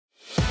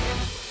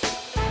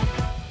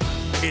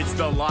It's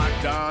the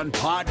Locked On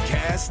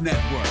Podcast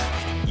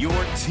Network, your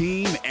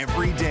team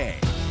every day.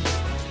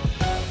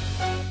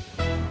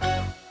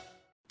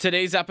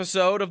 Today's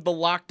episode of the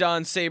Locked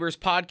On Sabres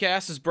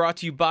podcast is brought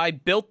to you by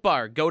Built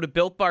Bar. Go to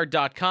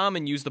BuiltBar.com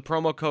and use the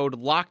promo code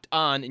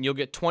LOCKEDON and you'll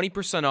get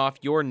 20% off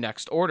your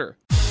next order.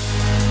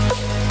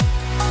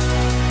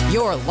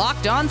 Your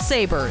Locked On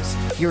Sabres,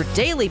 your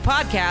daily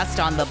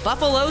podcast on the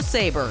Buffalo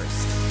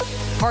Sabres.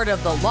 Part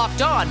of the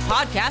Locked On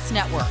Podcast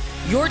Network,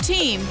 your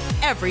team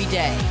every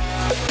day.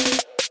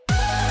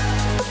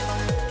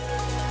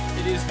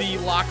 It is the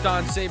Locked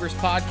On Sabres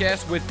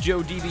podcast with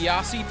Joe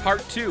DiBiase,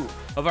 part 2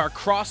 of our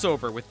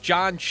crossover with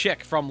John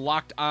Chick from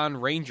Locked On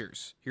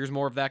Rangers. Here's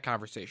more of that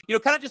conversation.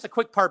 Kind of just a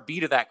quick part B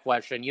to that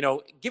question.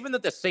 Given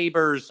that the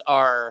Sabres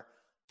are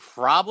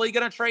probably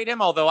going to trade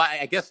him, although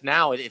I guess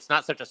now it's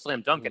not such a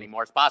slam dunk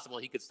anymore. It's possible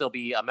he could still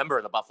be a member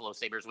of the Buffalo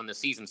Sabres when the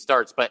season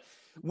starts. But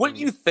wouldn't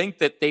you think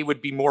that they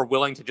would be more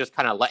willing to just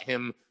kind of let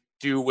him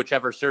do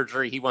whichever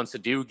surgery he wants to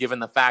do, given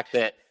the fact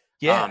that,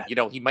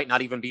 he might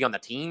not even be on the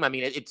team? I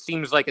mean, it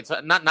seems like it's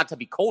not to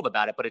be cold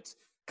about it, but it's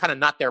kind of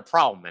not their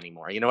problem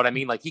anymore. You know what I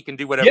mean? Like, he can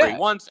do whatever he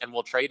wants and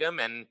we'll trade him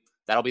and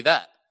that'll be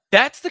that.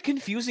 That's the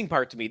confusing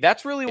part to me.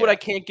 That's really what I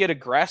can't get a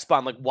grasp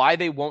on, like why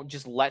they won't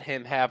just let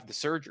him have the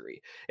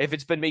surgery. If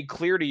it's been made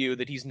clear to you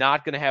that he's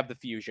not going to have the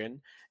fusion,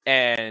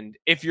 and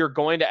if you're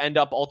going to end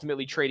up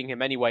ultimately trading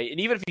him anyway, and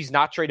even if he's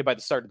not traded by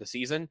the start of the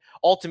season,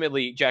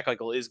 ultimately Jack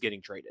Eichel is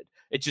getting traded.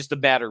 It's just a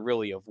matter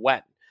really of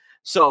when.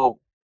 So,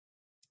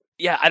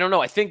 yeah, I don't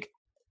know. I think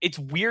it's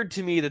weird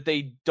to me that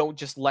they don't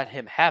just let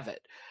him have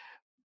it.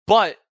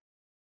 But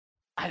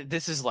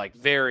this is like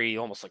very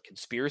almost like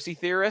conspiracy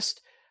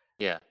theorist.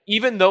 Yeah.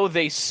 Even though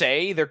they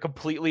say they're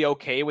completely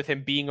okay with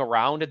him being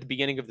around at the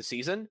beginning of the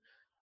season,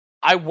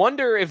 I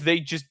wonder if they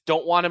just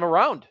don't want him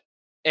around.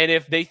 And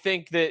if they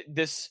think that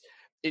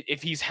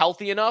if he's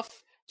healthy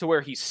enough to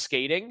where he's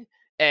skating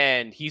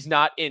and he's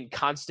not in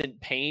constant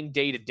pain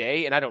day to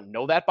day, and I don't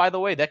know that, by the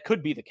way, that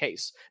could be the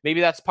case. Maybe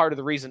that's part of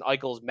the reason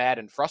Eichel's mad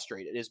and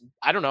frustrated is,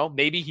 I don't know,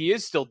 maybe he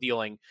is still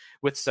dealing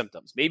with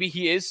symptoms. Maybe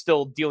he is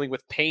still dealing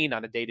with pain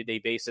on a day-to-day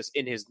basis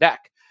in his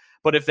neck.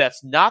 But if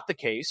that's not the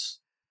case,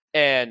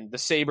 and the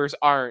Sabres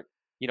aren't,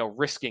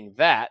 risking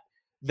that,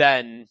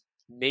 then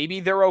maybe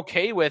they're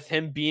okay with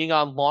him being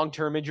on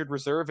long-term injured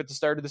reserve at the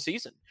start of the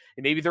season.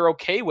 And maybe they're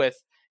okay with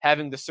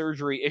having the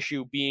surgery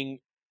issue being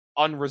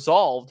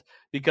unresolved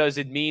because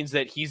it means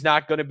that he's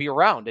not going to be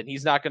around and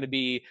he's not going to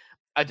be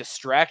a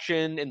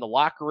distraction in the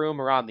locker room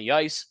or on the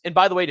ice. And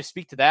by the way, to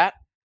speak to that,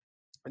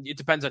 it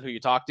depends on who you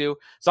talk to.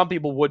 Some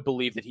people would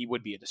believe that he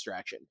would be a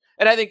distraction.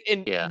 And I think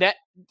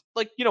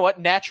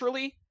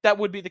naturally that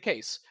would be the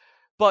case.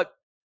 But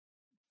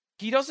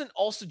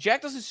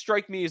Jack doesn't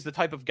strike me as the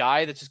type of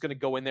guy that's just going to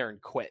go in there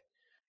and quit.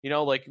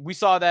 Like we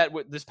saw that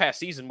this past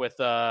season with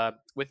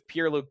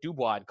Pierre-Luc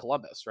Dubois in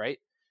Columbus, right?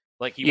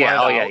 Like he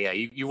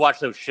You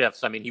watch those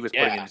shifts. I mean, he was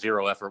putting in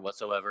zero effort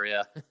whatsoever.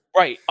 Yeah.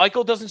 Right.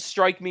 Eichel doesn't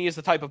strike me as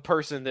the type of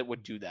person that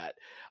would do that.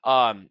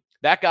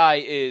 That guy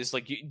is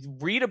like,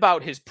 read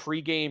about his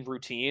pregame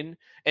routine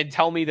and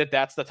tell me that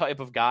that's the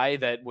type of guy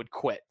that would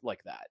quit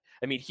like that.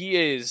 I mean, he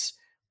is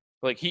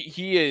like,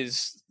 he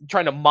is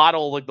trying to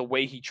model like the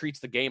way he treats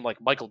the game, like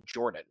Michael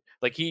Jordan.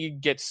 Like he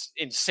gets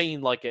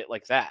insane like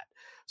that.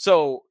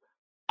 So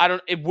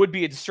it would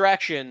be a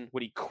distraction.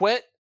 Would he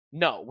quit?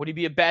 No. Would he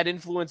be a bad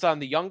influence on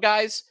the young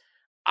guys?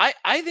 I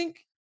think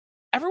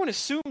everyone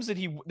assumes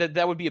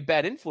that would be a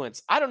bad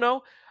influence. I don't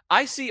know.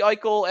 I see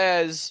Eichel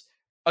as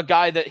a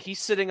guy that he's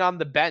sitting on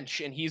the bench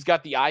and he's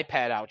got the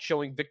iPad out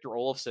showing Victor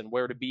Olofsson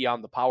where to be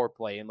on the power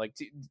play and like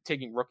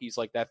taking rookies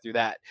like that through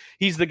that.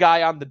 He's the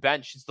guy on the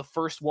bench. He's the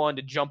first one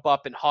to jump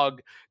up and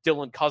hug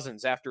Dylan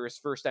Cousins after his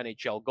first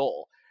NHL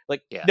goal.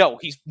 No,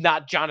 he's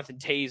not Jonathan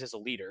Toews as a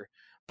leader,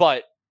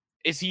 but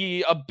is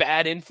he a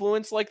bad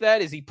influence like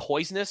that? Is he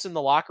poisonous in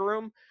the locker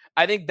room?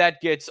 I think that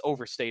gets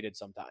overstated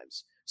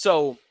sometimes.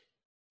 So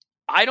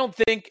I don't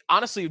think,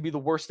 honestly, it would be the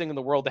worst thing in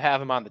the world to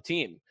have him on the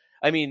team.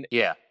 I mean,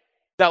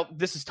 now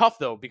this is tough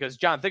though, because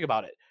John, think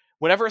about it.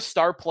 Whenever a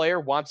star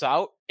player wants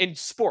out in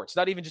sports,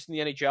 not even just in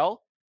the NHL,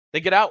 they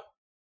get out.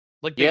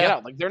 Get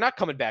out. Like they're not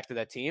coming back to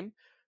that team.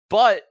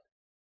 But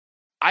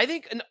I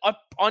think an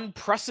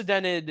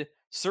unprecedented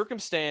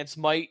circumstance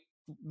might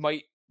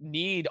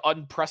need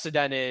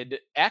unprecedented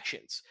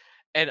actions.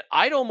 And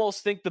I'd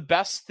almost think the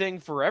best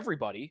thing for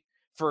everybody,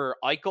 for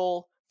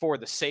Eichel, for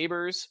the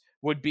Sabres,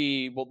 would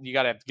be, well, you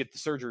got to have to get the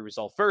surgery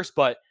result first,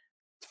 but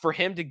for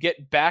him to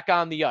get back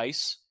on the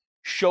ice,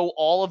 show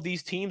all of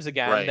these teams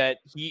again that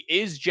he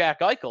is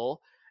Jack Eichel,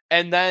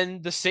 and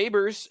then the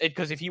Sabres,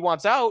 because if he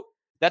wants out,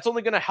 that's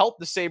only going to help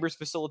the Sabres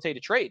facilitate a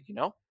trade,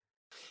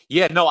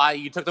 Yeah, no,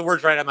 you took the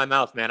words right out of my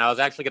mouth, man. I was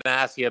actually going to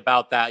ask you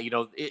about that.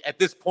 At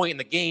this point in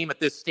the game, at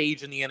this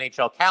stage in the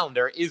NHL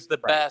calendar, is the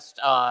best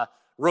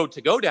road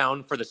to go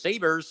down for the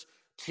Sabres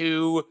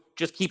to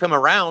just keep him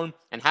around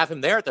and have him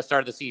there at the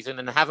start of the season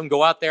and have him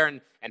go out there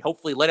and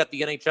hopefully light up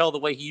the NHL the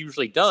way he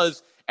usually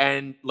does.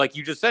 And like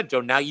you just said,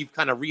 Joe, now you've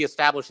kind of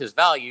reestablished his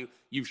value.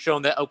 You've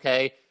shown that,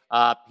 okay,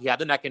 He had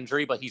the neck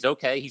injury, but he's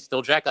okay. He's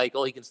still Jack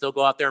Eichel. He can still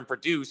go out there and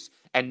produce.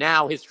 And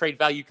now his trade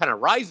value kind of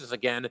rises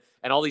again.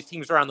 And all these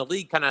teams around the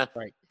league kind of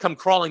come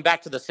crawling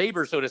back to the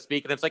Sabres, so to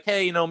speak. And it's like,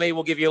 hey, maybe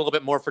we'll give you a little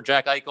bit more for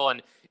Jack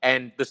Eichel.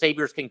 And the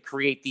Sabres can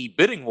create the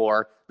bidding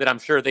war that I'm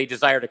sure they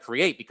desire to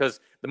create, because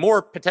the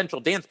more potential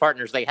dance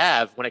partners they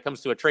have when it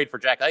comes to a trade for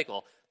Jack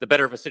Eichel, the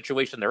better of a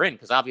situation they're in,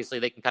 because obviously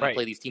they can kind of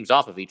play these teams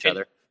off of each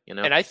other.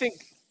 And I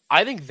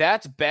think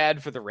that's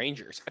bad for the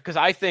Rangers, because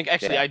I think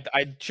actually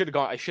I should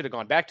have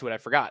gone back to it. I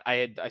forgot.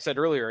 I said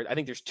earlier, I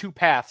think there's two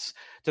paths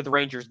to the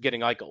Rangers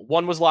getting Eichel.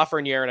 One was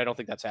Lafreniere, and I don't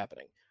think that's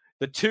happening.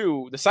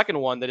 The second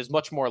one that is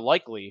much more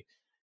likely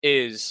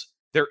is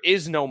there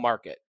is no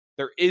market.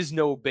 There is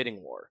no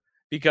bidding war,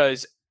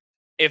 because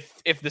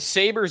if the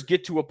Sabres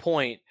get to a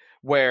point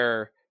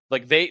where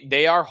like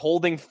they are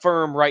holding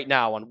firm right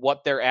now on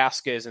what their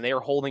ask is, and they are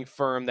holding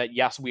firm that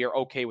yes, we are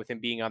okay with him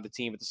being on the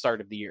team at the start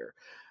of the year.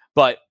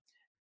 But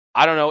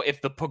I don't know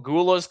if the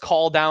Pagulas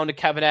call down to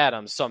Kevin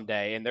Adams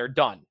someday and they're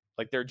done.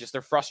 Like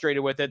they're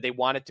frustrated with it. They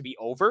want it to be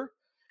over.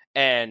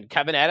 And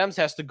Kevin Adams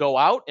has to go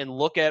out and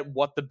look at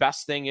what the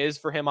best thing is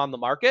for him on the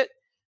market.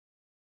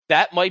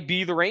 That might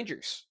be the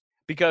Rangers,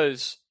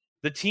 because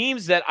the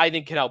teams that I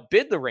think can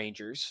outbid the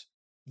Rangers,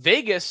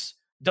 Vegas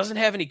doesn't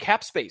have any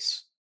cap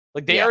space.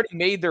 Like they already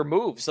made their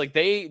moves. Like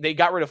they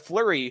got rid of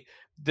Fleury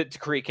to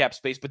create cap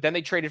space, but then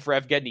they traded for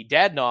Evgeny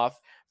Dadonov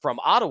from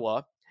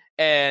Ottawa,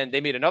 and they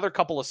made another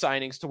couple of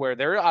signings to where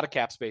they're out of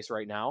cap space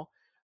right now.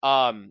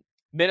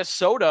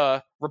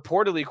 Minnesota,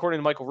 reportedly, according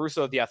to Michael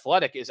Russo of The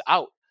Athletic, is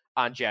out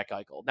on Jack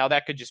Eichel. Now,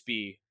 that could just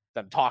be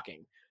them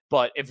talking.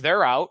 But if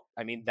they're out,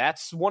 I mean,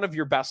 that's one of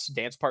your best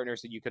dance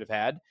partners that you could have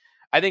had.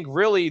 I think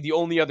really the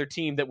only other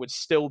team that would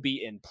still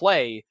be in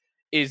play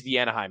is the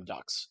Anaheim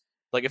Ducks.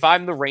 Like, if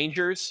I'm the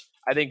Rangers,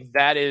 I think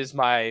that is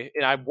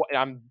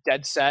I'm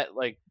dead set,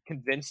 like,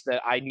 convinced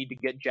that I need to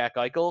get Jack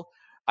Eichel.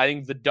 I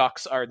think the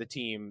Ducks are the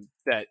team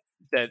that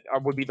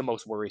would be the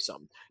most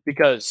worrisome,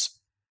 because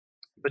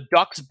the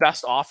Ducks'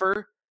 best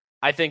offer,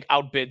 I think,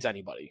 outbids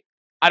anybody.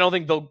 I don't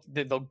think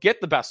they'll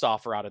get the best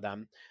offer out of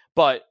them,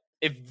 but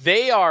if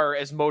they are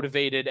as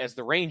motivated as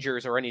the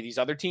Rangers or any of these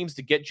other teams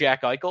to get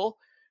Jack Eichel,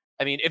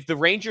 I mean, if the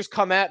Rangers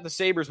come at the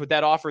Sabres with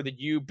that offer that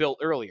you built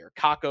earlier,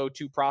 Kakko,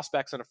 2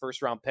 prospects and a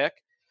first-round pick,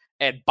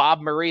 and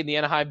Bob Murray and the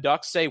Anaheim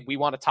Ducks say, we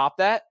want to top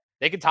that,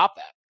 they can top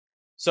that.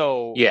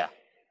 So yeah,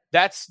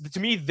 that's, to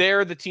me,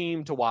 they're the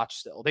team to watch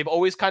still. They've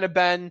always kind of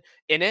been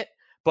in it,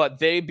 but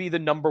they'd be the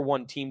number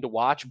one team to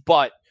watch.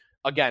 But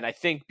again, I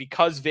think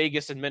because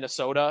Vegas and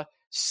Minnesota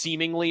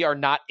seemingly are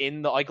not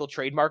in the Eichel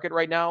trade market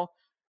right now,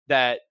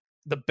 that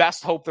the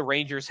best hope the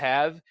Rangers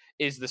have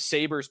is the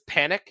Sabres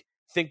panic,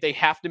 think they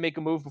have to make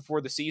a move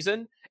before the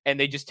season, and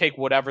they just take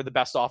whatever the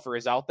best offer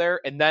is out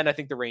there. And then I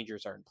think the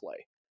Rangers are in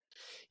play.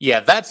 Yeah,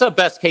 that's a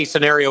best case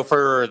scenario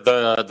for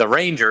the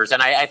Rangers.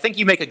 And I think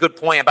you make a good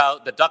point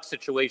about the Ducks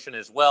situation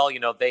as well.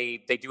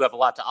 They do have a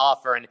lot to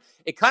offer. And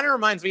it kind of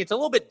reminds me, it's a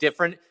little bit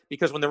different,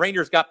 because when the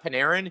Rangers got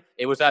Panarin,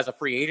 it was as a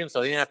free agent,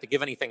 so they didn't have to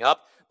give anything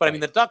up. But I mean,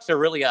 the Ducks are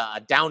really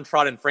a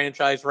downtrodden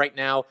franchise right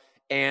now.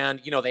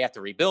 And, they have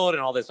to rebuild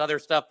and all this other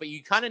stuff. But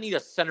you kind of need a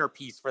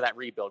centerpiece for that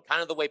rebuild.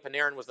 Kind of the way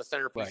Panarin was the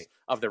centerpiece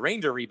of the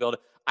Ranger rebuild.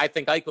 I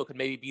think Eichel could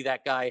maybe be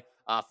that guy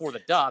for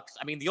the Ducks.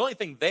 I mean, the only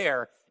thing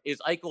there is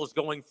Eichel is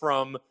going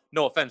from,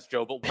 no offense,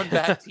 Joe, but one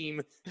bad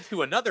team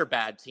to another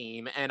bad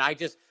team. And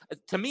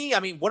to me, I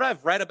mean, what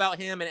I've read about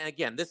him, and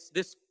again, this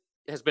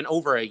has been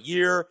over a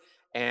year,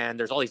 and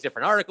there's all these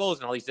different articles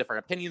and all these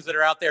different opinions that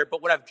are out there.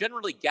 But what I've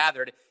generally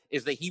gathered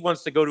is that he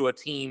wants to go to a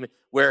team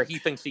where he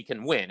thinks he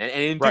can win. And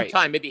in due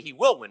time, maybe he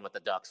will win with the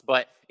Ducks.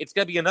 But it's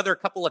going to be another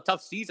couple of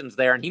tough seasons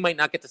there, and he might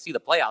not get to see the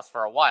playoffs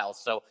for a while.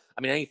 So,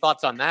 I mean, any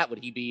thoughts on that? Would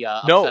he be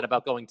upset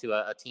about going to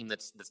a team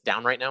that's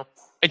down right now?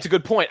 It's a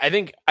good point. I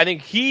think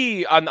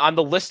he, on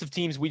the list of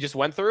teams we just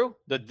went through,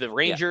 the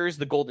Rangers,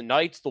 the Golden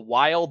Knights, the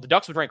Wild, the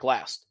Ducks would rank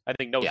last. I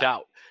think, no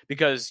doubt.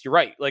 Because you're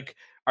right. Like,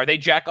 are they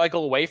Jack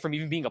Eichel away from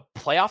even being a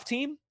playoff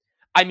team?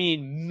 I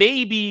mean,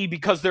 maybe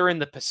because they're in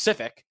the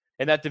Pacific,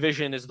 and that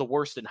division is the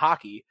worst in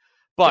hockey.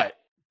 But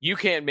you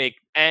can't make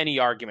any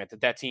argument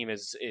that team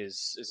is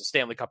a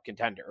Stanley Cup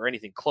contender or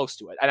anything close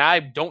to it. And I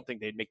don't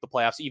think they'd make the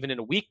playoffs even in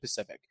a weak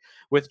Pacific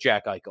with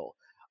Jack Eichel.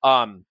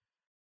 And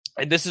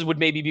this would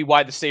maybe be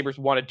why the Sabres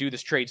want to do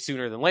this trade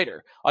sooner than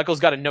later. Eichel's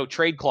got a no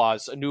trade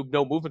clause, a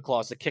no movement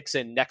clause that kicks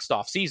in next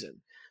off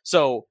season.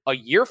 So a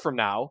year from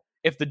now,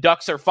 if the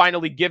Ducks are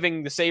finally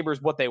giving the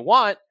Sabres what they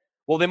want,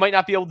 well, they might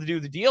not be able to do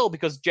the deal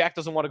because Jack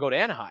doesn't want to go to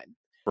Anaheim.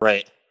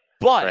 Right.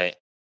 But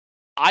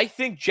I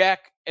think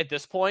Jack at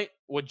this point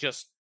would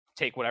just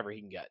take whatever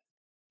he can get,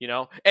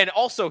 And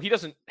also, he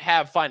doesn't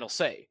have final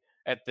say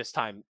at this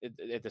time.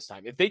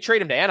 If they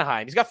trade him to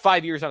Anaheim, he's got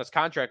 5 years on his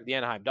contract with the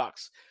Anaheim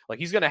Ducks. Like,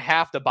 he's going to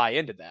have to buy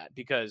into that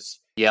because,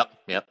 Yep.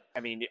 I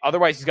mean,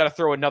 otherwise he's got to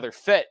throw another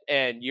fit,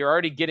 and you're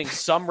already getting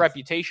some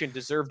reputation,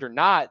 deserved or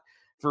not,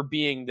 for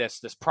being this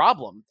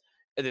problem,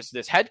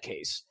 this head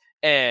case.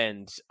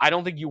 And I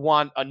don't think you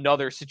want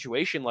another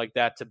situation like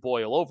that to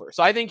boil over.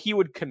 So I think he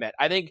would commit.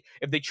 I think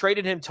if they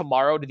traded him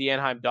tomorrow to the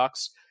Anaheim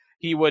Ducks,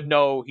 he would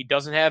know he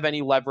doesn't have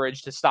any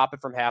leverage to stop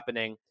it from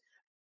happening.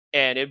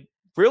 And it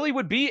really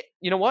would be,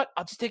 you know what?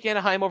 I'll just take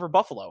Anaheim over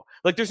Buffalo.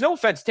 Like, there's no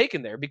offense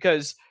taken there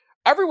because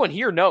everyone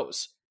here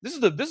knows this is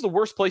the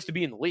worst place to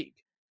be in the league.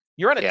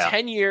 You're on a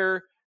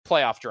 10-year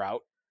playoff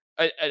drought,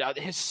 a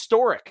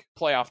historic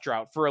playoff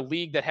drought for a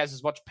league that has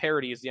as much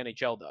parity as the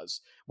NHL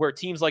does, where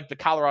teams like the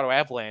Colorado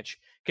Avalanche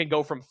can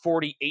go from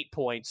 48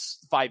 points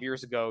 5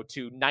 years ago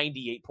to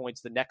 98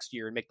 points the next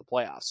year and make the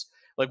playoffs.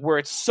 Like, where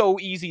it's so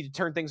easy to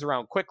turn things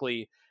around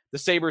quickly, the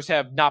Sabres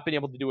have not been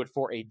able to do it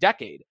for a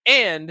decade.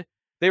 And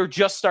they were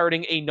just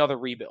starting another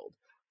rebuild.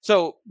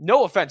 So,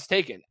 no offense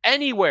taken.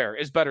 Anywhere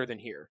is better than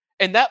here.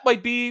 And that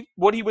might be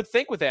what he would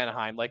think with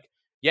Anaheim. Like,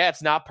 yeah,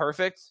 it's not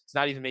perfect. It's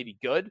not even maybe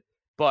good,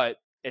 but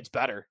it's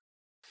better.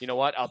 You know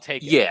what? I'll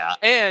take it. Yeah.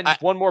 And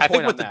one more point I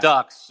think with on the that.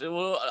 Ducks,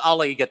 well, I'll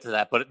let you get to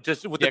that, but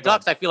just with the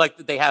Ducks, I feel like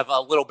they have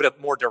a little bit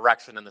of more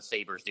direction than the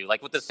Sabres do.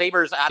 Like with the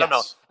Sabres, I don't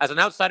know. As an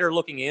outsider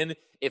looking in,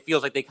 it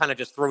feels like they kind of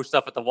just throw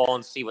stuff at the wall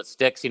and see what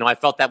sticks. You know, I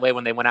felt that way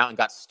when they went out and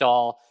got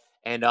Stahl.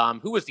 And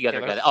who was the other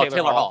guy? Oh,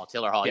 Taylor Hall.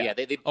 Taylor Hall. Yeah.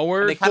 A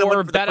word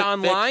for Bet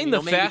Online,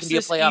 the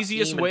fastest,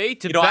 easiest way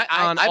to bet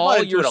on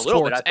all your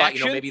sports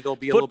action. Maybe they'll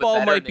be a little bit Football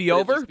better might be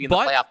over,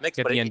 but mix,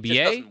 get the it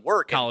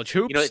NBA, college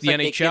hoops, the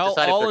NHL,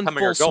 all in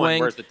full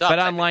swing. Bet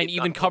Online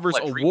even covers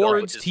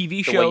awards,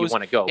 TV shows,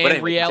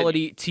 and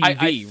reality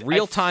TV.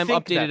 Real-time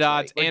updated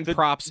odds and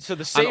props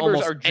on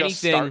almost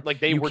anything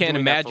you can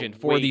imagine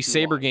for these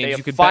Sabre games.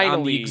 You could bet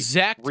on the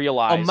exact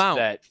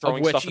amount of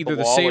which either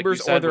the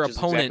Sabres or their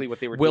opponent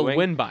will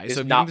win by. So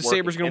if you think the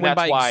Sabres are going to win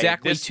by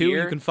exactly 2,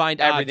 you can find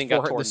odds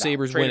for the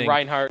Sabres winning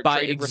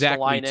by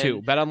exactly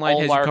 2. BetOnline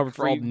has you covered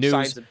for all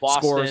news,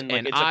 scores,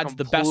 and odds.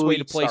 The best way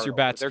to place your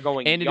bets,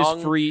 and it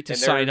is free to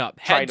sign up.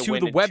 Head to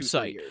the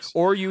website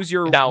or use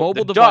your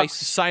mobile device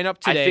to sign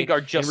up today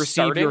and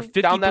receive your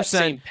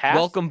 50%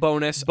 welcome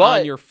bonus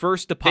on your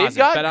first deposit.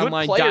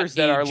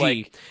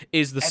 BetOnline.ag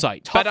is the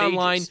site.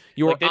 BetOnline,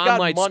 your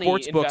online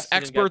sportsbooks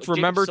experts.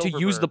 Remember to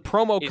use the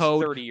promo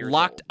code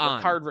LOCKEDON.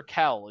 Rickard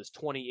Raquel is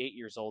 28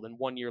 years old and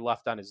 1 year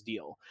left on his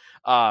deal.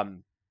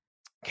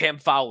 Cam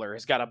Fowler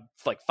has got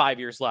 5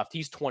 years left.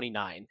 He's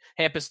 29.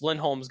 Hampus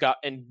Lindholm's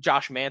and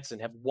Josh Manson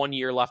have 1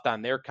 year left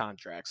on their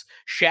contracts.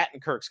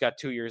 Shattenkirk's got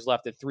 2 years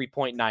left at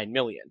 $3.9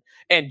 million.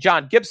 And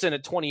John Gibson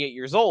at 28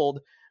 years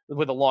old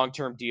with a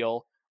long-term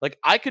deal. Like,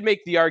 I could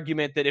make the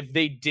argument that if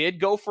they did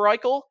go for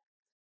Eichel,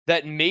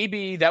 that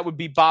maybe that would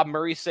be Bob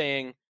Murray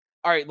saying,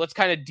 all right, let's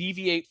kind of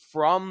deviate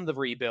from the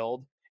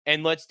rebuild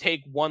and let's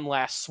take one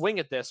last swing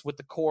at this with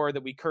the core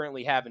that we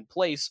currently have in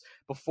place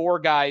before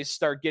guys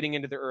start getting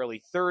into their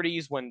early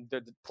 30s, when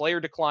the player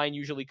decline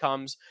usually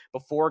comes,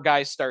 before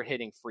guys start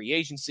hitting free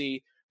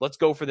agency. Let's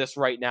go for this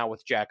right now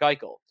with Jack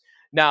Eichel.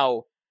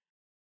 Now,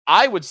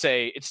 I would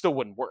say it still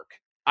wouldn't work.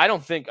 I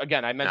don't think,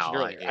 again, I mentioned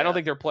earlier, I don't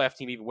think they're a playoff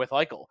team even with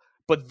Eichel.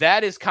 But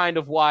that is kind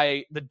of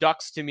why the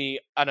Ducks, to me,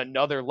 on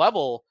another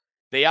level,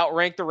 they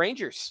outrank the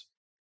Rangers.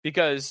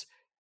 Because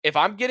if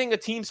I'm getting a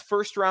team's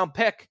first-round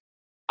pick,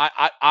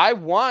 I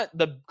want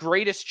the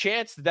greatest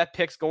chance that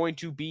pick's going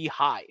to be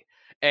high.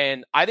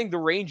 And I think the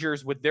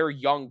Rangers, with their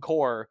young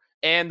core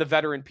and the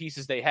veteran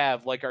pieces they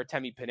have, like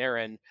Artemi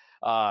Panarin,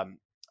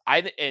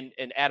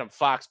 and Adam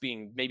Fox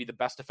being maybe the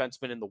best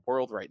defenseman in the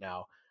world right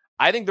now,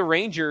 I think the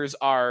Rangers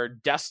are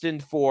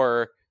destined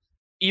for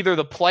either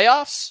the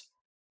playoffs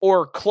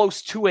or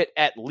close to it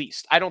at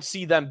least. I don't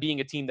see them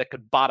being a team that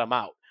could bottom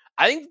out.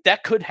 I think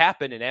that could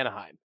happen in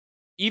Anaheim,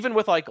 even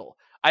with Eichel.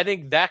 I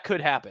think that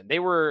could happen. They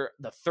were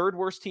the third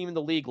worst team in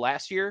the league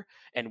last year,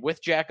 and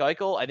with Jack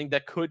Eichel, I think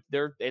that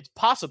it's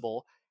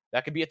possible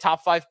that could be a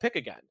top 5 pick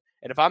again.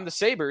 And if I'm the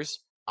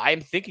Sabres,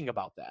 I'm thinking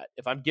about that.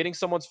 If I'm getting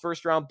someone's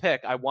first round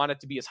pick, I want it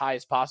to be as high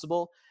as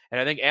possible.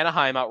 And I think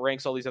Anaheim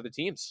outranks all these other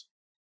teams.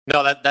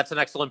 No, that's an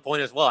excellent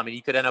point as well. I mean,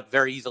 you could end up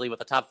very easily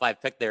with a top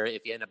 5 pick there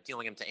if you end up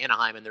dealing him to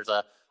Anaheim, and there's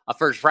a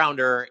first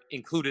rounder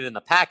included in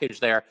the package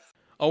there.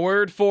 A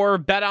word for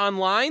Bet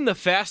Online, the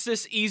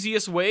fastest,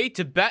 easiest way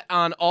to bet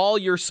on all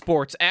your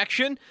sports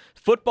action.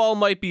 Football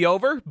might be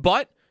over,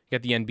 but you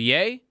got the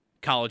NBA,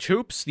 college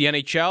hoops, the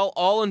NHL,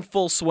 all in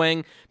full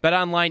swing. Bet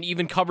Online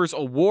even covers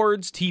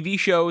awards, TV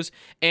shows,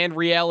 and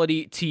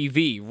reality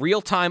TV.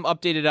 Real-time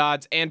updated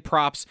odds and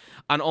props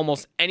on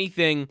almost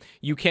anything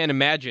you can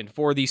imagine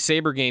for these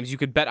Sabre games. You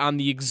could bet on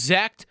the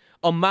exact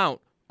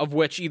amount of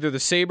which either the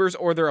Sabres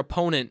or their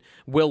opponent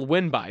will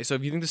win by. So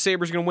if you think the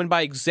Sabres are going to win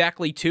by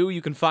exactly 2,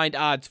 you can find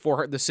odds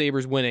for the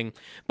Sabres winning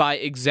by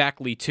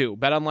exactly 2.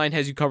 BetOnline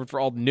has you covered for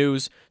all the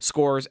news,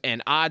 scores,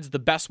 and odds. The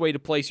best way to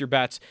place your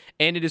bets,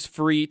 and it is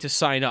free to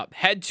sign up.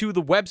 Head to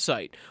the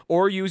website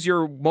or use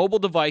your mobile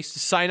device to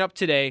sign up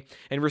today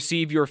and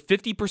receive your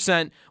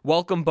 50%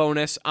 welcome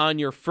bonus on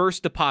your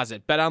first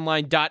deposit.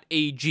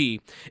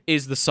 BetOnline.ag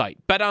is the site.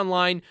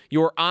 BetOnline,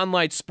 your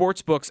online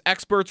sportsbooks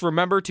experts.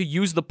 Remember to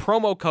use the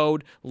promo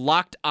code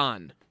Locked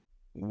On.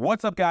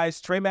 What's up,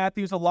 guys? Trey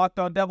Matthews of Locked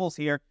On Devils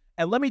here,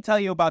 and let me tell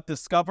you about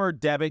Discover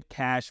Debit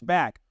Cash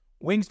Back.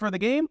 Wings for the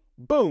game?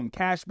 Boom,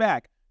 cash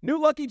back. New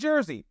lucky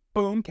jersey?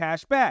 Boom,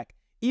 cash back.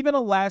 Even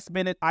a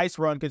last-minute ice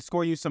run could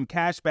score you some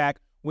cash back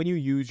when you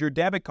use your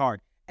debit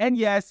card. And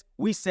yes,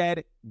 we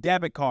said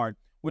debit card.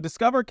 With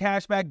Discover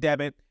Cashback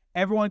Debit,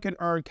 everyone can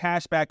earn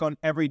cash back on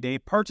everyday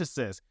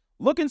purchases.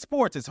 Look, in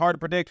sports, it's hard to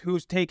predict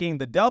who's taking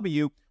the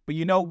W, but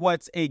you know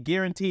what's a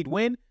guaranteed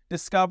win?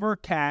 Discover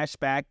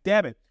Cashback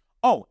Debit.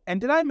 Oh,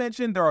 and did I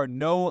mention there are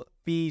no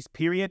fees,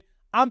 period?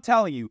 I'm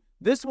telling you,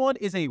 this one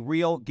is a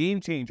real game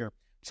changer.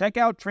 Check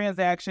out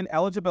transaction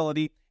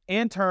eligibility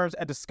and terms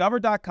at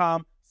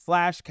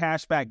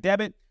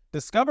discover.com/cashbackdebit.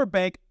 Discover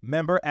Bank,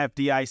 member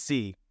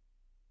FDIC.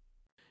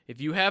 If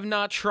you have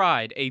not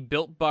tried a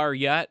Built Bar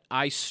yet,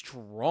 I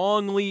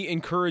strongly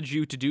encourage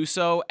you to do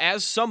so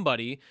as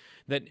somebody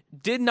that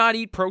did not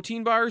eat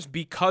protein bars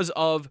because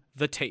of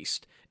the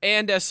taste.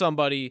 And as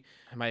somebody,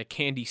 am I a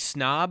candy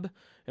snob?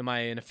 Am I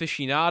an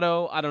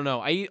aficionado? I don't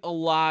know. I eat a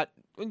lot,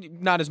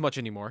 not as much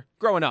anymore.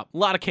 Growing up, a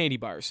lot of candy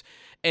bars.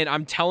 And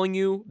I'm telling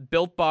you,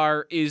 Built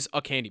Bar is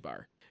a candy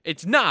bar.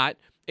 It's not.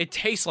 It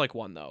tastes like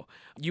one, though.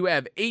 You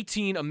have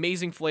 18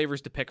 amazing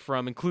flavors to pick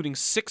from, including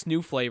 6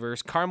 new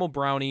flavors: caramel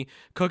brownie,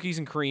 cookies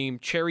and cream,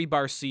 cherry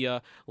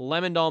barcia,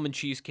 lemon almond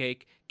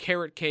cheesecake,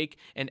 carrot cake,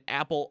 and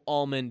apple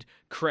almond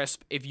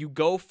crisp. If you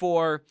go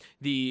for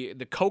the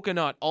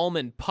coconut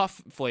almond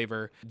puff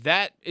flavor,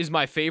 that is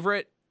my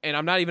favorite. And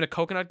I'm not even a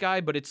coconut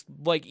guy, but it's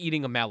like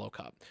eating a Mallow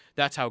cup.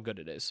 That's how good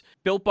it is.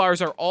 Built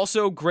Bars are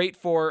also great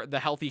for the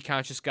healthy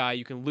conscious guy.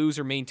 You can lose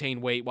or maintain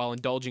weight while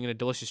indulging in a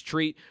delicious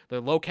treat. They're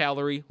low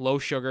calorie, low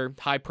sugar,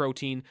 high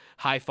protein,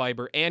 high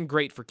fiber, and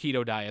great for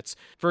keto diets.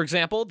 For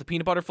example, the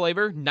peanut butter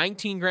flavor,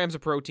 19 grams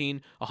of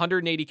protein,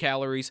 180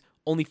 calories,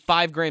 only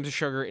 5 grams of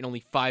sugar, and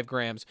only 5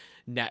 grams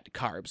net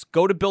carbs.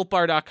 Go to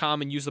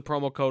BuiltBar.com and use the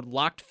promo code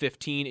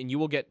LOCKED15, and you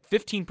will get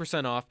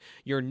 15% off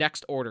your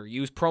next order.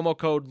 Use promo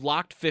code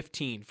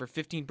LOCKED15 for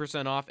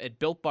 15% off at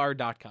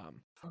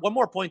BuiltBar.com. One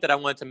more point that I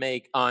wanted to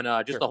make on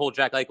just the whole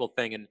Jack Eichel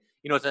thing, and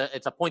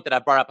it's a point that I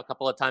brought up a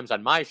couple of times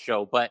on my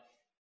show, but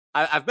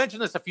I've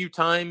mentioned this a few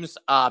times.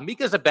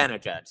 Mika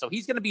Zibanejad, so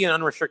he's going to be an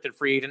unrestricted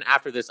free agent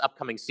after this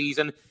upcoming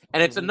season,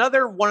 and it's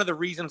another one of the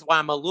reasons why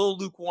I'm a little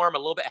lukewarm, a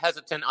little bit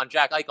hesitant on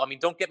Jack Eichel. I mean,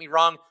 don't get me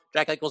wrong,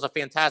 Jack Eichel's a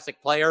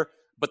fantastic player,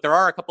 but there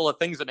are a couple of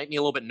things that make me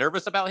a little bit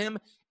nervous about him.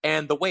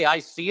 And the way I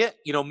see it,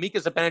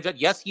 Mika Zibanejad,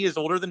 yes, he is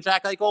older than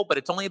Jack Eichel, but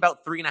it's only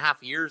about 3.5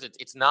 years.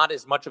 It's not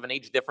as much of an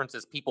age difference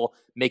as people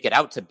make it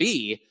out to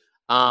be.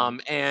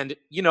 And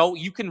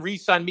you can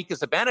re-sign Mika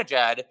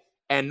Zibanejad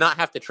and not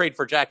have to trade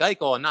for Jack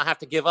Eichel and not have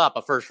to give up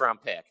a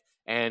first-round pick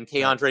and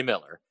Keandre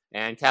Miller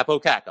and Capo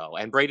Caco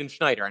and Braden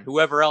Schneider and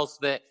whoever else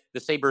that the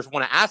Sabres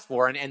want to ask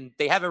for. And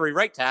they have every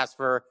right to ask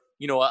for,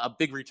 a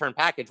big return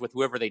package with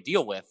whoever they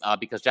deal with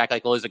because Jack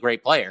Eichel is a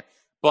great player.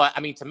 But,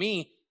 I mean, to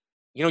me,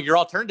 your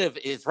alternative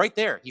is right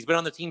there. He's been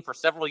on the team for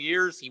several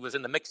years. He was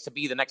in the mix to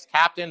be the next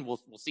captain. We'll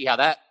see how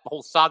that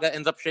whole saga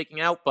ends up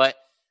shaking out. But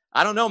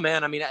I don't know,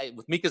 man. I mean,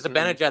 with Mika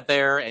Zibanejad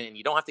there, and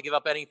you don't have to give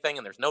up anything,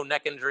 and there's no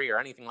neck injury or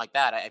anything like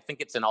that, I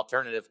think it's an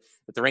alternative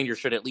that the Rangers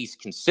should at least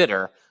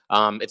consider.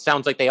 It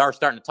sounds like they are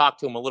starting to talk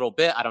to him a little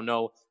bit. I don't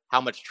know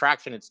how much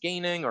traction it's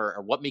gaining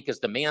or what Mika's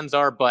demands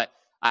are, but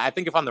I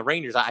think if I'm the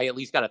Rangers, I at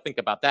least got to think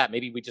about that.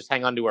 Maybe we just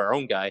hang on to our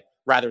own guy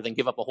rather than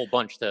give up a whole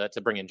bunch to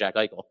bring in Jack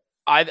Eichel.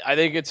 I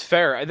think it's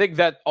fair. I think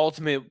that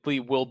ultimately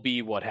will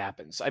be what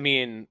happens. I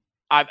mean,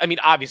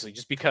 obviously,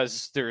 just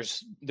because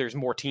there's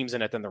more teams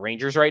in it than the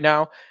Rangers right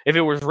now. If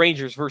it was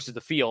Rangers versus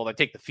the field, I'd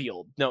take the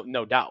field,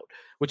 no doubt.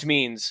 Which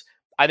means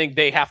I think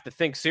they have to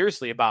think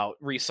seriously about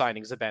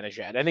re-signing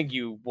Zibanejad. I think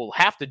you will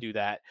have to do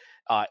that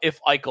if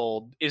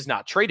Eichel is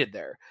not traded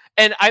there.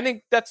 And I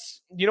think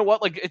that's,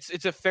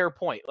 it's a fair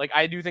point. Like,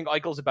 I do think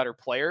Eichel's a better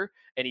player,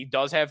 and he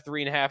does have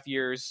 3.5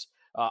 years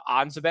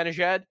on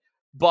Zibanejad.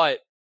 But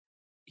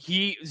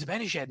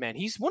Zibanejad, man,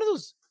 he's one of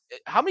those.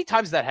 How many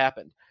times has that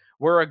happened?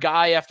 Where a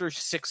guy after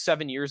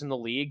 6-7 years in the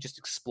league just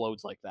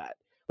explodes like that.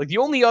 Like, the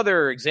only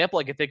other example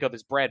I can think of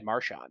is Brad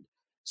Marchand.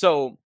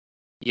 So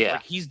yeah,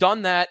 he's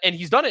done that, and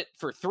he's done it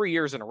for 3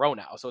 years in a row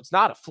now. So it's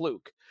not a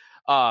fluke.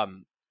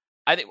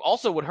 I think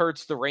also what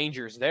hurts the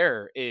Rangers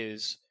there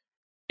is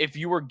if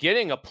you were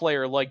getting a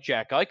player like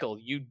Jack Eichel,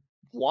 you'd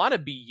want to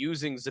be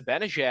using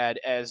Zibanejad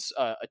as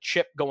a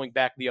chip going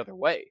back the other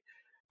way.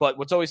 But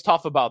what's always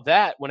tough about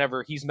that,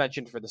 whenever he's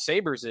mentioned for the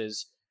Sabres,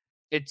 is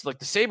it's like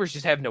the Sabres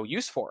just have no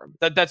use for him.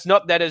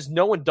 That is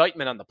no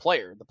indictment on the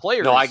player. The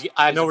player. No,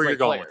 I know where you're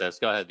going with this.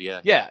 Go ahead.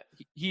 Yeah. Yeah.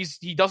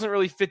 He doesn't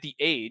really fit the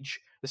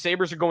age. The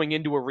Sabres are going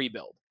into a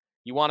rebuild.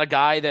 You want a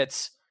guy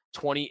that's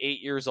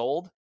 28 years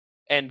old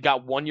and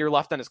got 1 year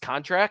left on his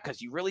contract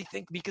because you really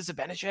think Mika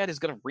Zibanejad is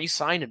going to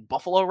re-sign in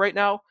Buffalo right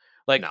now?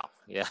 Like, no.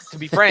 Yeah. To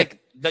be frank,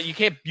 that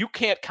you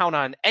can't count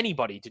on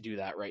anybody to do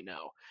that right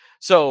now.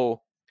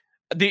 So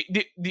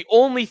the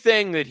only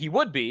thing that he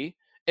would be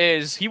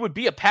is he would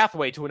be a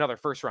pathway to another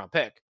first round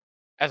pick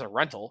as a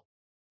rental.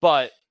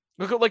 But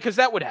because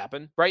that would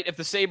happen, right? If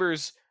the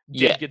Sabres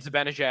did get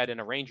Zibanejad in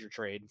a Ranger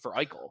trade for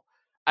Eichel,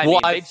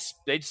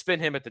 they'd spin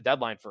him at the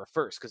deadline for a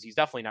first because he's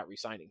definitely not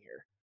re-signing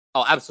here.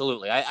 Oh,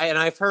 absolutely. And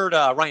I've heard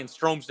Ryan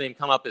Strome's name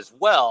come up as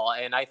well.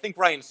 And I think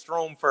Ryan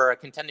Strome for a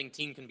contending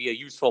team can be a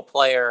useful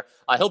player.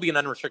 He'll be an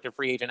unrestricted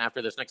free agent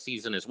after this next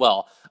season as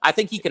well. I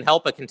think he can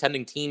help a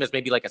contending team as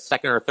maybe like a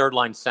second or third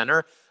line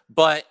center.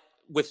 But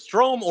with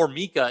Strome or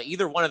Mika,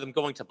 either one of them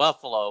going to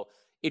Buffalo,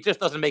 it just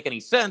doesn't make any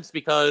sense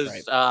because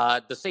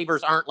the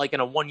Sabres aren't like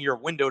in a 1-year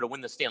window to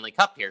win the Stanley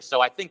Cup here. So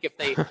I think if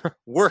they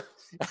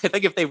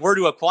were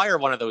to acquire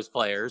one of those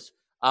players,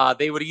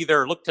 they would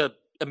either look to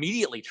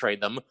immediately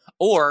trade them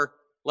or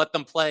let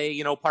them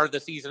play, part of the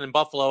season in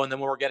Buffalo. And then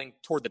when we're getting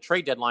toward the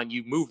trade deadline,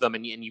 you move them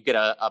and you get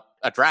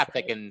a draft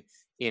pick in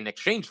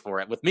exchange for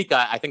it. With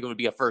Mika, I think it would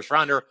be a first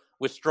rounder.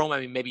 With Strome,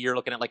 I mean, maybe you're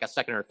looking at like a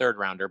second or third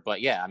rounder.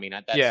 But yeah, I mean,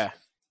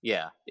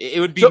 it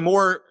would be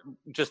more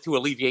just to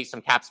alleviate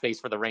some cap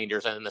space for the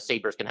Rangers, and then the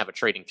Sabres can have a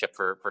trading chip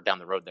for down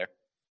the road there.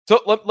 So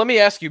let me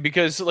ask you,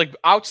 because like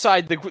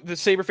outside the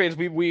Sabre fans,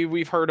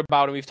 we've heard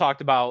about and we've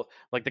talked about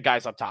like the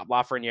guys up top,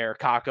 Lafreniere,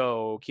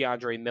 Kakko,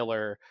 Keandre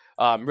Miller,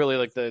 really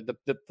like the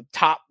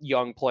top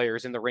young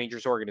players in the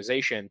Rangers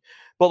organization.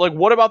 But like,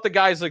 what about the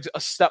guys like a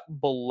step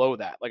below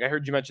that? Like I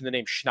heard you mention the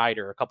name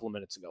Schneider a couple of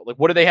minutes ago. Like,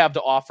 what do they have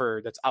to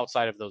offer that's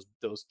outside of those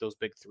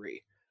big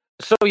three?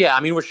 So, yeah, I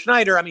mean, with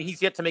Schneider, I mean,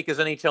 he's yet to make his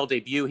NHL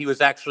debut. He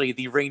was actually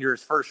the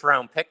Rangers'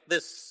 first-round pick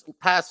this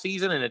past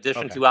season, in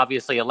addition to,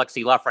 obviously,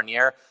 Alexis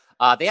Lafreniere.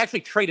 They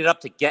actually traded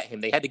up to get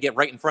him. They had to get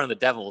right in front of the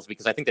Devils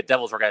because I think the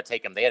Devils were going to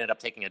take him. They ended up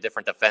taking a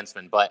different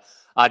defenseman. But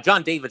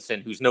John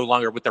Davidson, who's no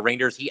longer with the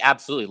Rangers, he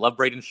absolutely loved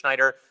Braden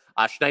Schneider.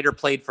 Schneider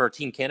played for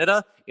Team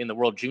Canada in the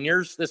World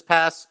Juniors this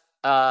past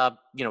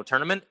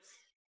tournament.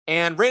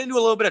 And ran into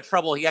a little bit of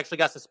trouble. He actually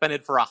got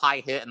suspended for a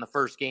high hit in the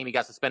first game. He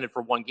got suspended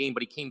for 1 game,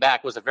 but he came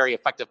back, was a very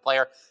effective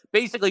player.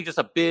 Basically just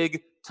a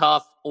big,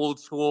 tough, old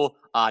school,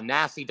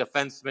 nasty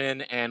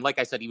defenseman. And like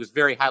I said, he was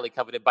very highly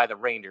coveted by the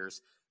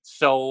Rangers.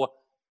 So,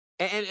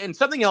 and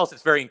something else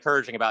that's very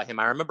encouraging about him,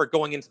 I remember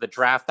going into the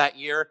draft that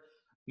year,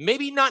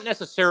 maybe not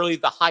necessarily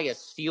the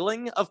highest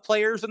ceiling of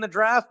players in the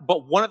draft,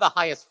 but one of the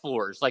highest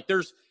floors. Like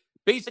there's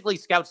basically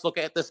scouts look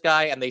at this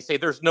guy and they say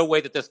there's no way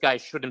that this guy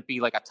shouldn't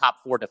be like a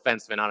top 4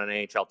 defenseman on an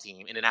NHL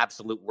team in an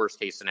absolute worst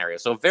case scenario.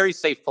 So a very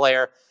safe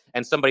player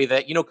and somebody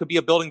that, could be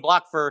a building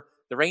block for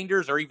the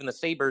Rangers or even the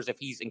Sabres if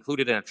he's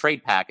included in a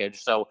trade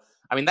package. So,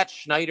 I mean, that's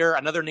Schneider.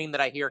 Another name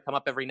that I hear come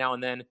up every now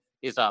and then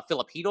is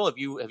Philip Hedl.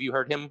 Have you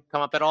heard him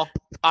come up at all?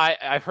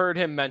 I've heard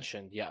him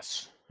mentioned,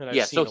 yes.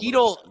 So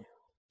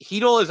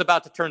Hedl is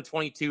about to turn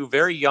 22,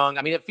 very young.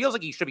 I mean, it feels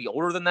like he should be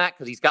older than that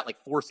because he's got like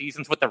 4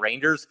 seasons with the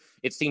Rangers.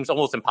 It seems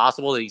almost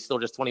impossible that he's still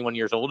just 21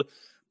 years old.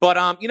 But,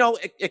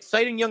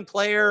 exciting young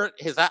player.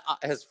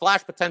 Has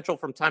flash potential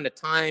from time to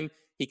time.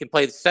 He can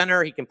play the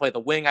center. He can play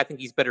the wing. I think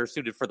he's better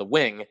suited for the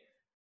wing.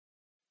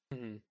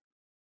 Mm-hmm.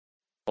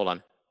 Hold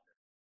on.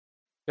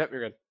 Yep,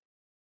 you're good.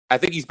 I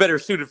think he's better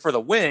suited for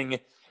the wing.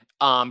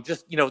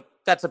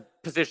 That's a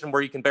position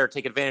where you can better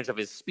take advantage of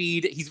his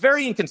speed. He's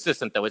very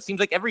inconsistent, though. It seems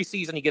like every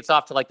season he gets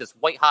off to like this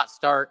white-hot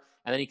start,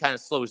 and then he kind of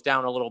slows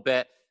down a little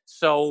bit.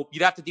 So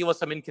you'd have to deal with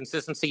some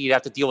inconsistency. You'd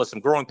have to deal with some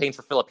growing pains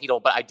for Philip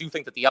Hedl, but I do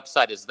think that the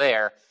upside is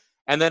there.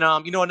 And then,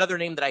 another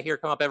name that I hear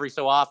come up every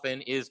so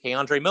often is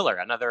Keandre Miller,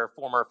 another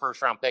former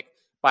first-round pick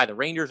by the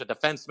Rangers, a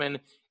defenseman.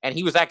 And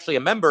he was actually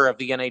a member of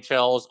the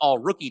NHL's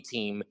all-rookie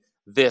team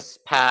this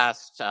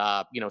past,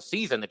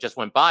 season that just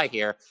went by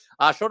here.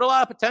 Showed a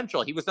lot of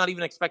potential. He was not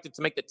even expected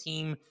to make the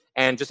team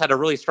and just had a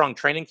really strong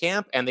training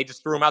camp, and they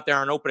just threw him out there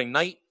on opening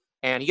night.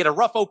 And he had a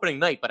rough opening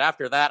night, but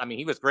after that, I mean,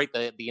 he was great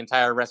the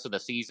entire rest of the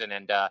season.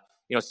 And,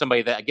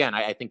 somebody that, again,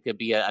 I think could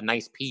be a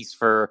nice piece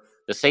for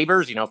the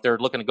Sabres. If they're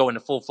looking to go into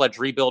full-fledged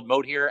rebuild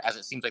mode here, as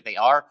it seems like they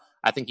are,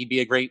 I think he'd be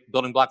a great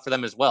building block for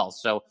them as well.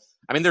 So,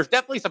 I mean, there's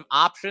definitely some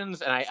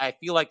options, and I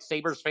feel like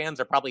Sabres fans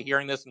are probably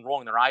hearing this and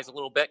rolling their eyes a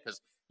little bit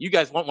because you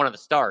guys want one of the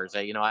stars.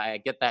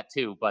 I get that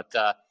too. But,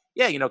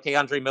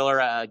 Keandre Miller,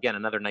 again,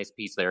 another nice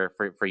piece there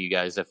for you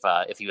guys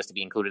if he was to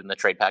be included in the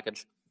trade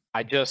package.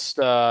 I just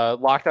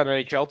locked on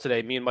NHL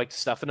today. Me and Mike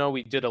Stefano,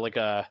 we did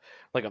a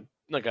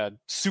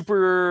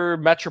super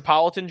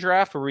metropolitan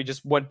draft where we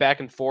just went back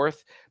and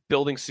forth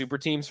building super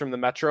teams from the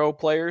Metro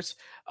players.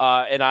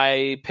 And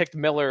I picked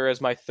Miller as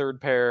my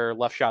third pair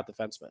left shot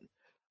defenseman.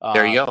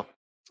 There you go.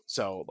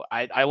 So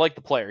I like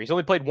the player. He's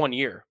only played 1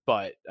 year,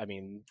 but I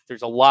mean,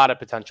 there's a lot of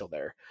potential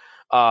there.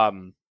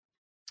 We'll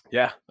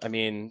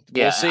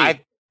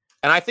see.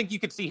 I think you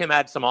could see him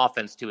add some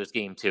offense to his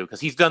game too, because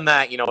he's done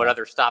that, at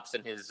other stops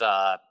in his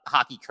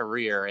hockey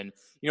career. And,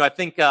 I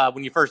think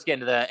when you first get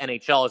into the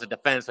NHL as a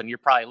defenseman, you're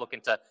probably looking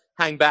to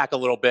hang back a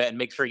little bit and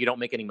make sure you don't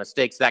make any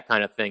mistakes, that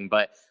kind of thing.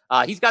 But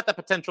he's got the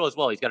potential as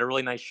well. He's got a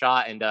really nice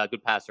shot and a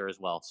good passer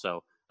as well.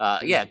 So,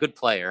 good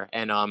player.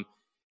 And,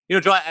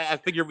 Joe, I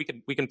figure we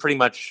can pretty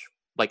much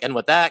like end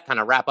with that, kind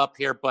of wrap up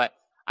here. But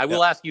I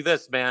will ask you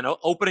this, man.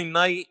 Opening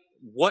night,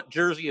 what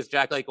jersey is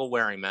Jack Eichel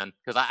wearing, man?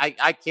 Because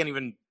I can't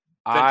even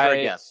venture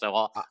a guess,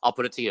 so I'll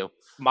put it to you.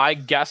 My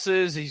guess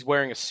is he's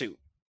wearing a suit.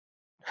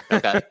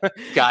 Okay,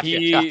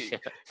 gotcha.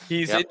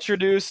 He's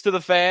introduced to the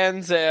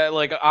fans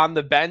like on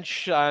the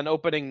bench on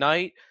opening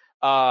night.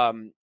 I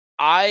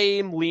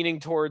I'm leaning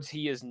towards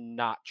he is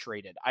not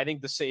traded. I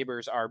think the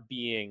Sabres are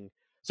being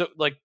so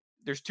like.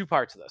 There's two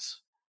parts of this.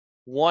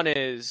 One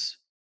is,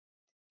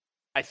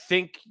 I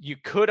think you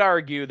could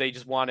argue they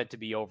just want it to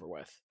be over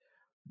with,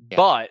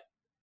 but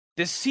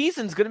this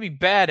season's going to be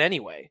bad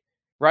anyway,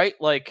 right?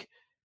 Like,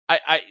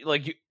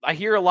 I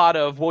hear a lot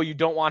of, well, you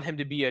don't want him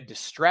to be a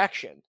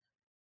distraction.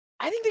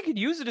 I think they could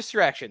use a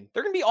distraction.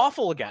 They're going to be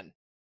awful again.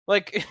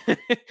 Like,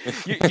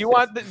 you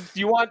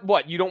want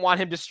what? You don't want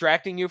him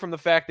distracting you from the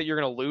fact that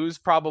you're going to lose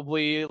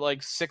probably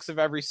like 6 of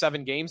every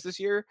 7 games this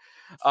year.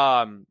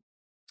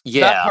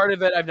 That part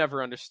of it I've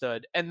never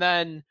understood. And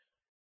then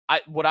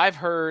what I've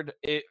heard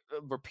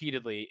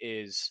repeatedly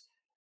is,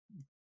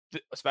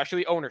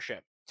 especially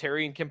ownership,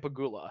 Terry and Kim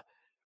Pegula,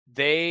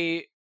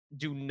 they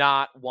do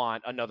not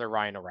want another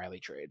Ryan O'Reilly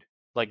trade.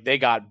 Like, they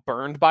got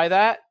burned by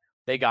that.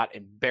 They got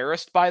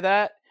embarrassed by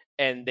that.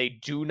 And they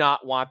do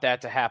not want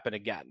that to happen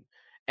again.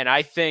 And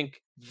I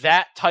think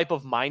that type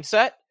of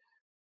mindset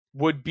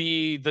would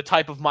be the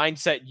type of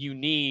mindset you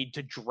need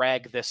to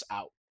drag this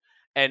out.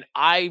 And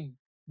I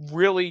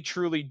really,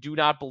 truly do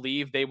not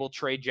believe they will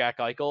trade Jack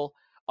Eichel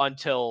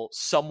until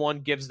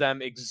someone gives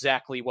them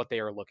exactly what they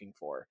are looking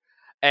for.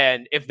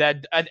 And if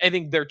that, I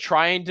think they're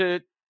trying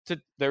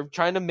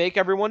to make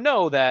everyone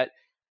know that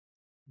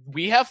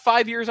we have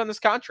 5 years on this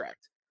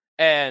contract.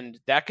 And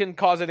that can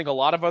cause, I think, a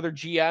lot of other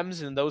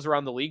GMs and those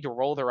around the league to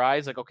roll their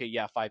eyes like, okay,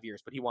 yeah, 5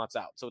 years, but he wants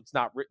out. So it's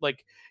not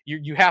like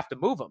you have to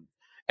move him.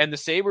 And the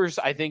Sabres,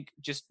 I think,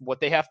 just what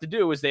they have to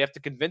do is they have to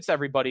convince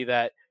everybody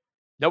that,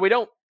 no, we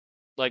don't.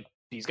 Like,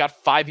 he's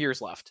got 5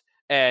 years left.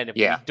 And if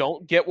we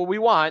don't get what we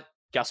want,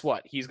 guess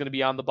what? He's going to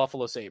be on the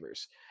Buffalo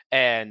Sabres.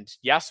 And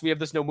yes, we have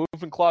this no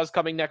movement clause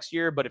coming next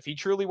year, but if he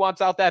truly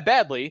wants out that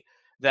badly,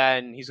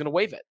 then he's going to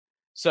waive it.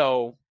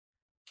 So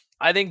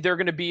I think they're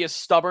going to be as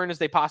stubborn as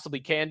they possibly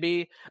can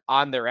be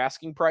on their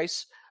asking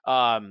price.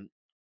 At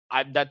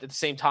the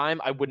same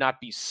time, I would not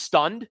be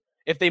stunned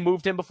if they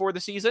moved him before the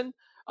season.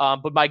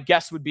 But my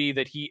guess would be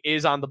that he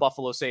is on the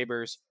Buffalo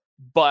Sabres,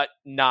 but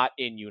not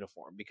in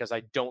uniform, because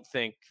I don't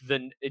think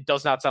it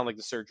does not sound like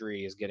the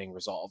surgery is getting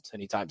resolved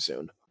anytime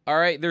soon. All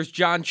right, there's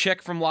John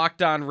Chick from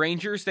Locked On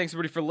Rangers. Thanks,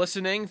 everybody, for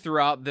listening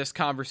throughout this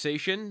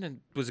conversation. It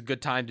was a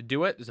good time to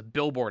do it. There's a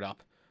billboard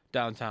up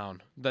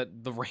downtown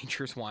that the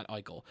Rangers want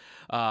Eichel.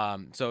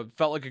 So it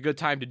felt like a good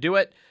time to do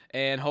it,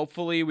 and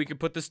hopefully we can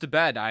put this to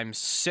bed. I'm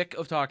sick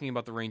of talking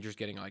about the Rangers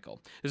getting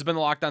Eichel. This has been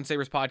the Locked On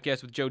Sabres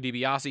podcast with Joe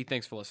DiBiase.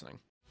 Thanks for listening.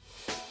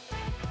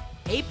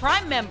 Hey,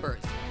 Prime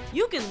members,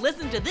 you can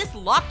listen to this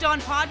Locked On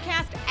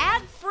podcast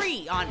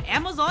ad-free on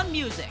Amazon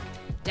Music.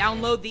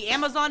 Download the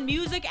Amazon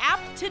Music app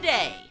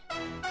today.